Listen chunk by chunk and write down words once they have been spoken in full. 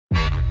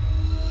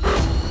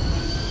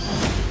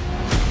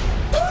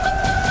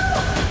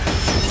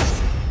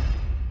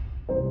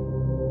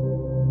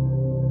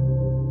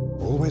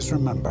always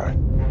remember,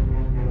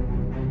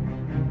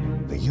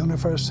 the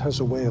universe has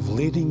a way of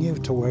leading you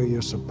to where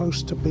you're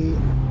supposed to be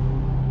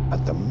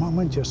at the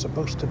moment you're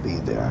supposed to be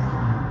there.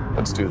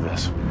 Let's do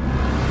this.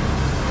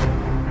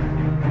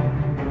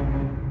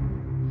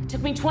 It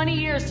took me 20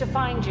 years to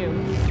find you.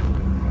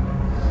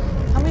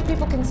 How many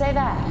people can say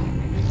that?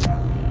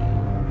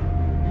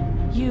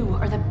 You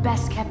are the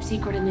best kept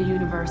secret in the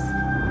universe.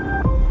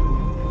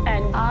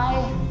 And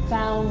I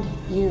found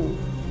you,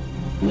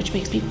 which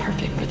makes me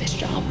perfect for this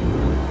job.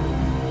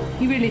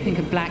 You really think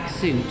a black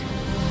suit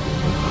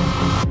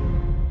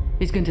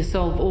is going to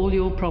solve all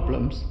your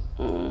problems?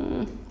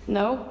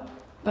 No,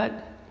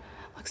 but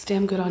looks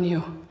damn good on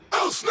you.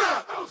 Oh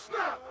snap! Oh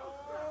snap!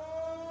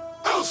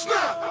 Oh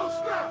snap! Oh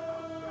snap!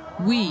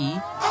 We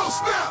Oh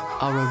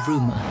snap! are a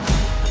rumor.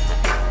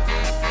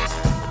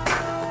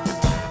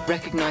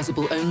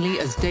 Recognizable only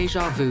as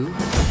deja vu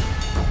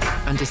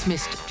and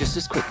dismissed just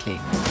as quickly.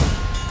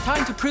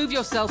 Time to prove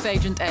yourself,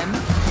 Agent M.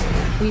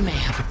 We may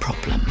have a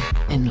problem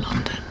in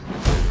London.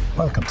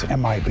 Welcome to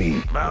MIB.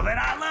 Move it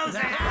on, lose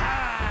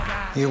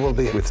it! You will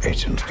be with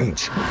Agent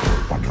H,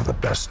 one of the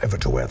best ever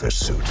to wear this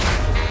suit.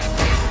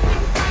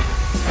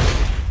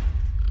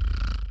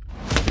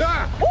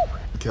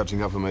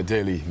 Catching up on my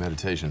daily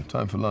meditation.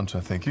 Time for lunch, I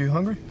think. You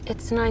hungry?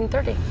 It's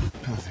 9:30.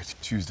 Perfect.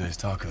 Tuesday's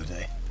taco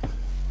day.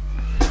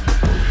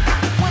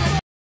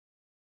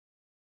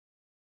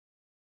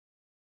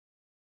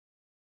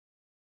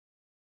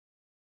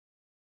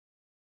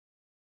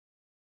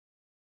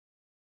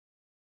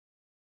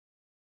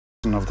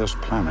 Of this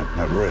planet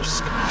at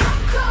risk.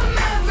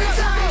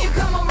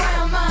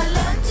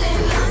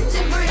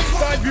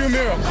 Side view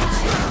mirror.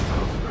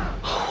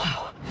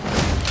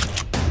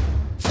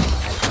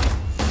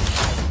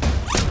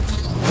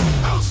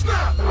 Oh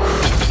snap!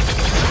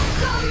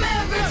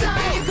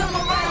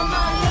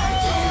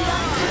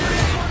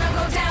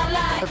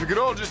 If we could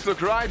all just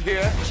look right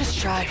here. Just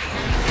try.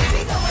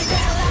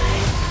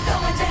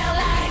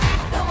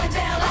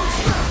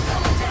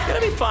 It's gonna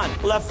be fun.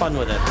 We'll have fun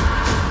with it.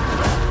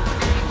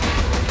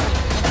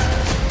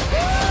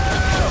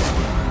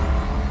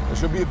 There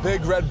should be a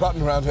big red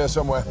button around here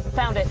somewhere.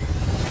 Found it.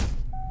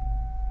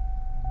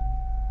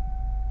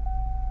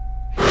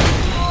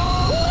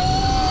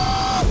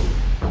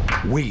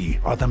 We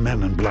are the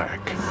Men in Black.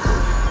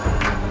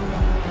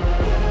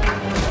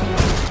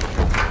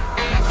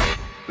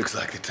 Looks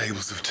like the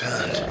tables have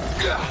turned.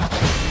 That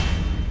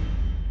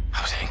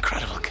was an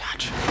incredible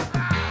catch.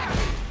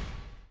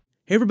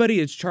 Hey everybody,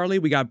 it's Charlie.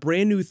 We got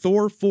brand new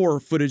Thor 4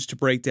 footage to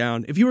break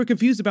down. If you were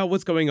confused about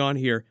what's going on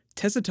here,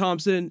 Tessa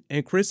Thompson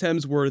and Chris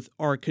Hemsworth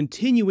are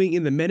continuing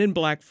in the Men in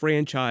Black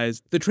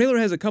franchise. The trailer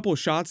has a couple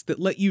shots that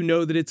let you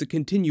know that it's a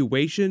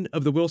continuation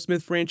of the Will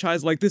Smith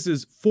franchise, like this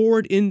is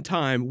forward in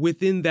time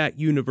within that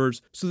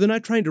universe. So they're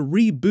not trying to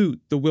reboot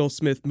the Will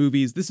Smith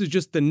movies. This is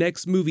just the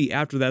next movie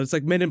after that. It's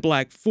like Men in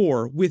Black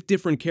 4 with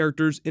different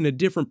characters in a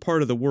different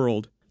part of the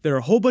world. There are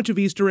a whole bunch of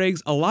Easter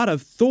eggs, a lot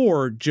of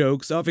Thor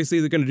jokes. Obviously,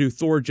 they're going to do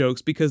Thor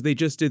jokes because they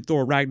just did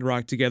Thor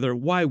Ragnarok together.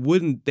 Why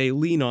wouldn't they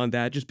lean on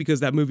that just because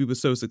that movie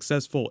was so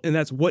successful and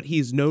that's what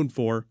he's known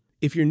for?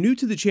 If you're new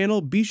to the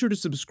channel, be sure to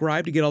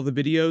subscribe to get all the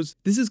videos.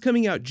 This is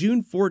coming out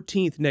June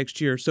 14th next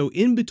year, so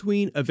in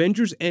between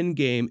Avengers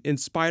Endgame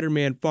and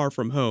Spider-Man Far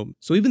From Home.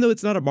 So even though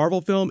it's not a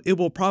Marvel film, it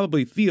will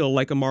probably feel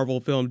like a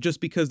Marvel film just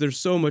because there's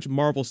so much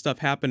Marvel stuff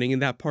happening in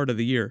that part of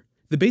the year.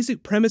 The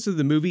basic premise of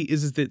the movie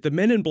is that the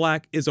Men in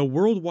Black is a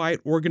worldwide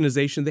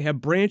organization. They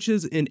have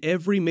branches in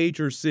every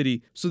major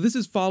city. So this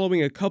is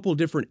following a couple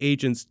different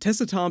agents.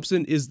 Tessa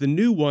Thompson is the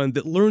new one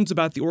that learns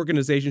about the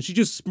organization. She's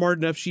just smart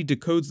enough. She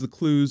decodes the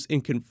clues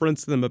and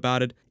confronts them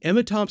about it.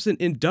 Emma Thompson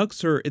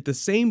inducts her at the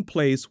same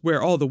place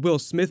where all the Will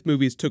Smith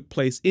movies took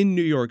place in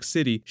New York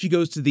City. She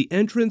goes to the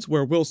entrance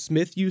where Will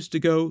Smith used to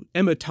go.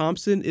 Emma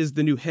Thompson is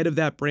the new head of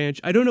that branch.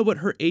 I don't know what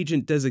her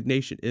agent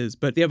designation is,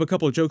 but they have a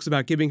couple of jokes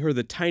about giving her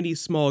the tiny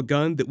small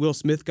gun that Will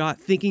Smith got,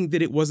 thinking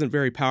that it wasn't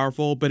very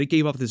powerful, but it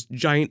gave off this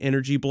giant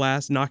energy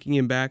blast, knocking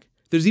him back.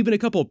 There's even a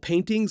couple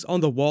paintings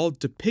on the wall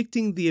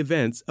depicting the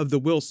events of the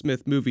Will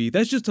Smith movie.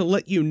 That's just to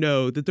let you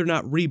know that they're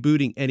not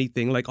rebooting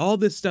anything. Like, all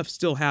this stuff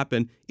still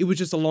happened. It was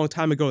just a long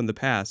time ago in the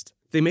past.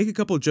 They make a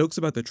couple jokes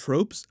about the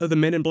tropes of the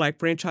Men in Black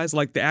franchise,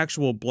 like the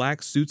actual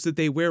black suits that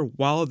they wear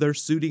while they're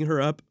suiting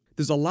her up.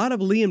 There's a lot of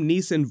Liam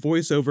Neeson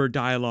voiceover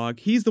dialogue.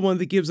 He's the one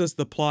that gives us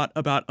the plot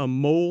about a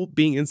mole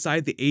being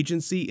inside the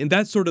agency, and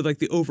that's sort of like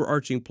the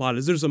overarching plot,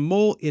 is there's a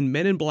mole in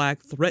Men in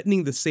Black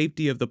threatening the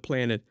safety of the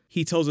planet.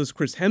 He tells us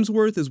Chris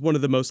Hemsworth is one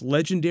of the most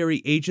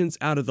legendary agents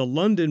out of the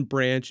London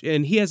branch,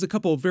 and he has a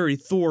couple of very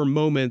Thor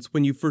moments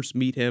when you first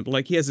meet him.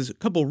 Like, he has a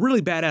couple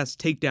really badass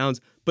takedowns,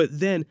 but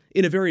then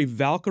in a very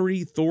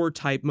Valkyrie Thor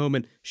type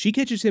moment, she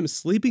catches him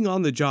sleeping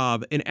on the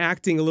job and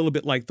acting a little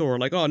bit like Thor,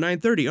 like, oh,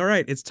 9:30, all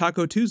right, it's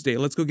Taco Tuesday,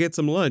 let's go get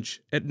some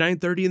lunch at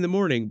 9:30 in the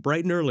morning,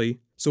 bright and early.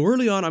 So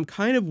early on, I'm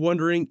kind of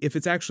wondering if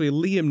it's actually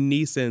Liam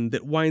Neeson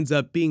that winds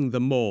up being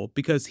the mole,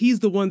 because he's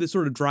the one that's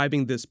sort of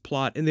driving this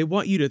plot, and they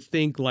want you to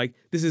think like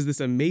this is this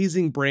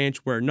amazing branch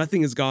where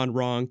nothing has gone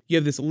wrong. You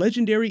have this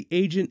legendary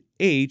agent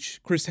H,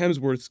 Chris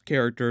Hemsworth's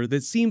character,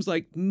 that seems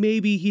like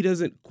maybe he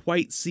doesn't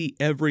quite see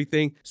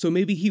everything, so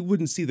maybe he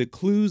wouldn't see the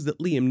clues that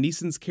Liam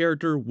Neeson's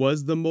character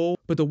was the mole.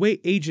 But the way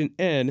Agent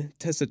N,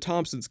 Tessa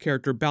Thompson's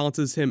character,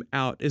 balances him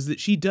out is that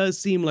she does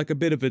seem like a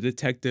bit of a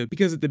detective,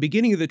 because at the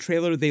beginning of the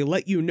trailer they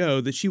let you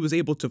know that she was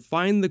able to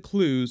find the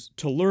clues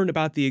to learn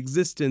about the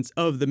existence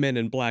of the Men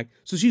in Black,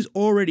 so she's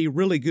already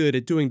really good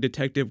at doing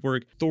detective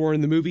work. Thor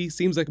in the movie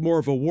seems like more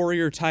of a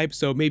warrior type,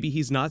 so maybe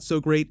he's not so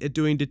great at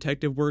doing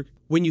detective work.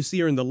 When you see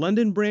her in the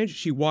London branch,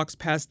 she walks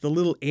past the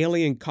little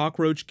alien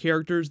cockroach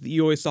characters that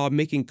you always saw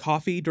making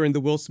coffee during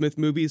the Will Smith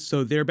movies,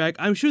 so they're back.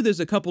 I'm sure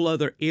there's a couple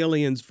other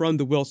aliens from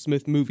the Will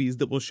Smith movies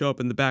that will show up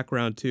in the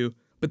background too.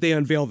 But they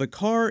unveil the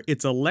car,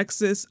 it's a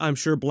Lexus. I'm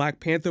sure Black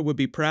Panther would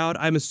be proud.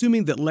 I'm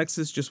assuming that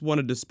Lexus just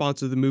wanted to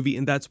sponsor the movie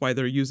and that's why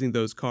they're using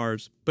those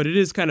cars. But it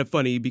is kind of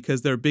funny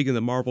because they're big in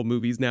the Marvel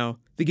movies now.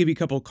 They give you a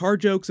couple car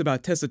jokes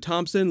about Tessa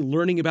Thompson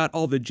learning about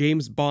all the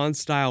James Bond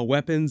style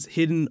weapons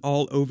hidden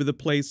all over the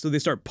place, so they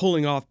start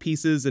pulling off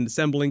pieces and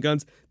assembling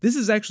guns. This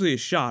is actually a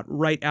shot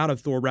right out of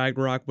Thor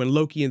Ragnarok when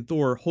Loki and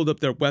Thor hold up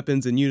their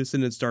weapons in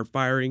unison and start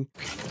firing.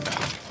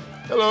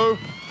 Hello.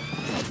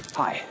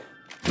 Hi.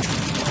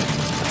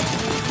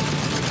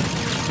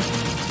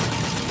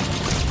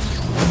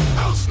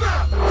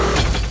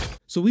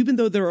 So even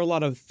though there are a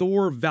lot of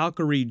Thor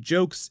Valkyrie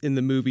jokes in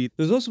the movie,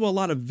 there's also a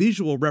lot of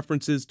visual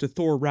references to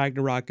Thor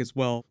Ragnarok as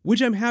well, which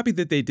I'm happy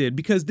that they did,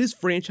 because this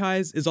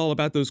franchise is all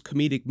about those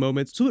comedic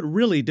moments, so it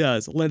really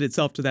does lend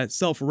itself to that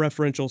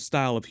self-referential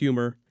style of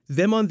humor.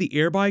 Them on the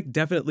airbike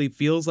definitely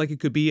feels like it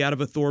could be out of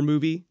a Thor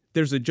movie.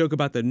 There's a joke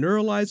about the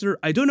neuralizer.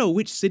 I don't know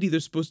which city they're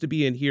supposed to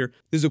be in here.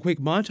 There's a quick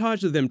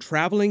montage of them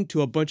traveling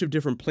to a bunch of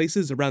different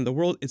places around the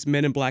world. It's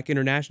Men in Black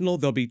International.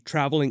 They'll be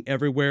traveling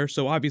everywhere,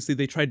 so obviously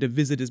they tried to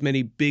visit as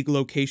many big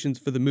locations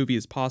for the movie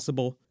as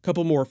possible.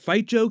 Couple more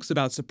fight jokes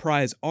about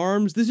surprise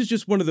arms. This is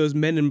just one of those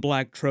Men in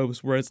Black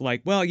tropes where it's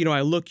like, well, you know,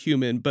 I look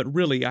human, but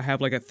really I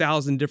have like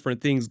 1,000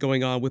 different things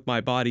going on with my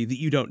body that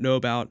you don't know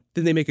about.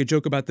 Then they make a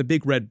joke about the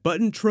big red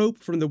button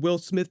trope from the Will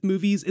Smith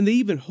movies, and they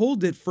even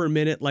hold it for a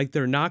minute like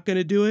they're not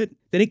gonna do it.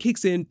 Then it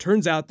kicks in,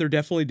 turns out they're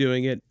definitely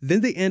doing it.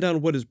 Then they end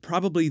on what is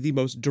probably the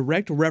most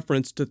direct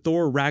reference to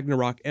Thor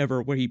Ragnarok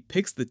ever, where he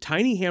picks the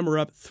tiny hammer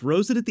up,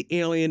 throws it at the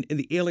alien, and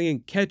the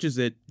alien catches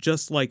it,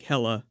 just like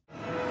Hela.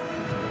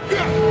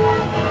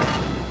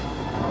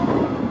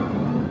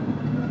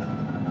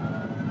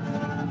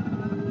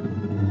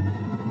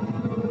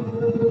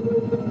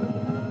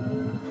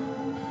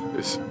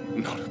 It's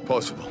not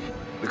possible.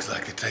 Looks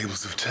like the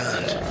tables have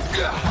turned.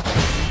 That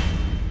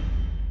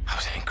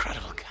was an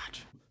incredible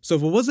catch. So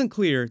if it wasn't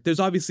clear, there's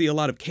obviously a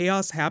lot of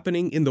chaos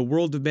happening in the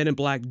world of Men in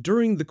Black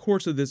during the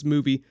course of this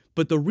movie,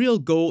 but the real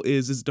goal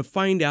is to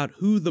find out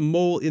who the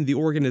mole in the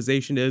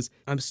organization is.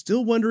 I'm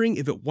still wondering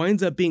if it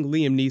winds up being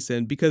Liam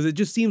Neeson, because it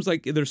just seems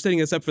like they're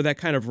setting us up for that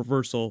kind of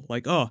reversal.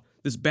 Like, oh,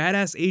 this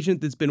badass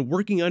agent that's been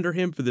working under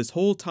him for this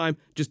whole time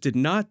just did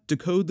not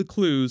decode the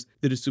clues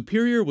that his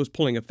superior was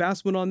pulling a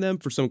fast one on them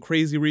for some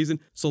crazy reason.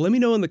 So let me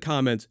know in the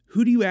comments,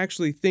 who do you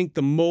actually think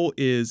the mole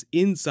is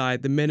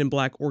inside the Men in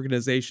Black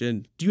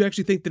organization? Do you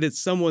actually think that it's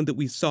someone that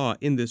we saw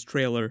in this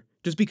trailer?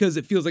 Just because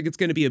it feels like it's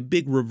going to be a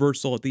big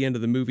reversal at the end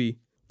of the movie.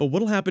 But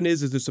what'll happen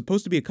is there's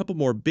supposed to be a couple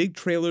more big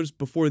trailers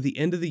before the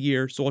end of the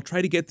year, so I'll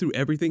try to get through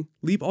everything.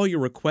 Leave all your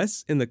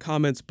requests in the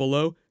comments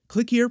below.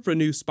 Click here for a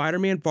new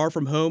Spider-Man Far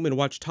From Home and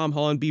watch Tom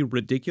Holland be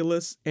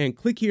ridiculous. And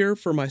click here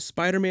for my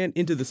Spider-Man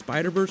Into the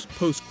Spider-Verse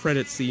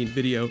post-credits scene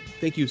video.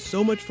 Thank you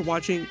so much for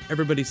watching.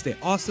 Everybody stay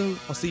awesome.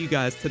 I'll see you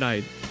guys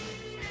tonight.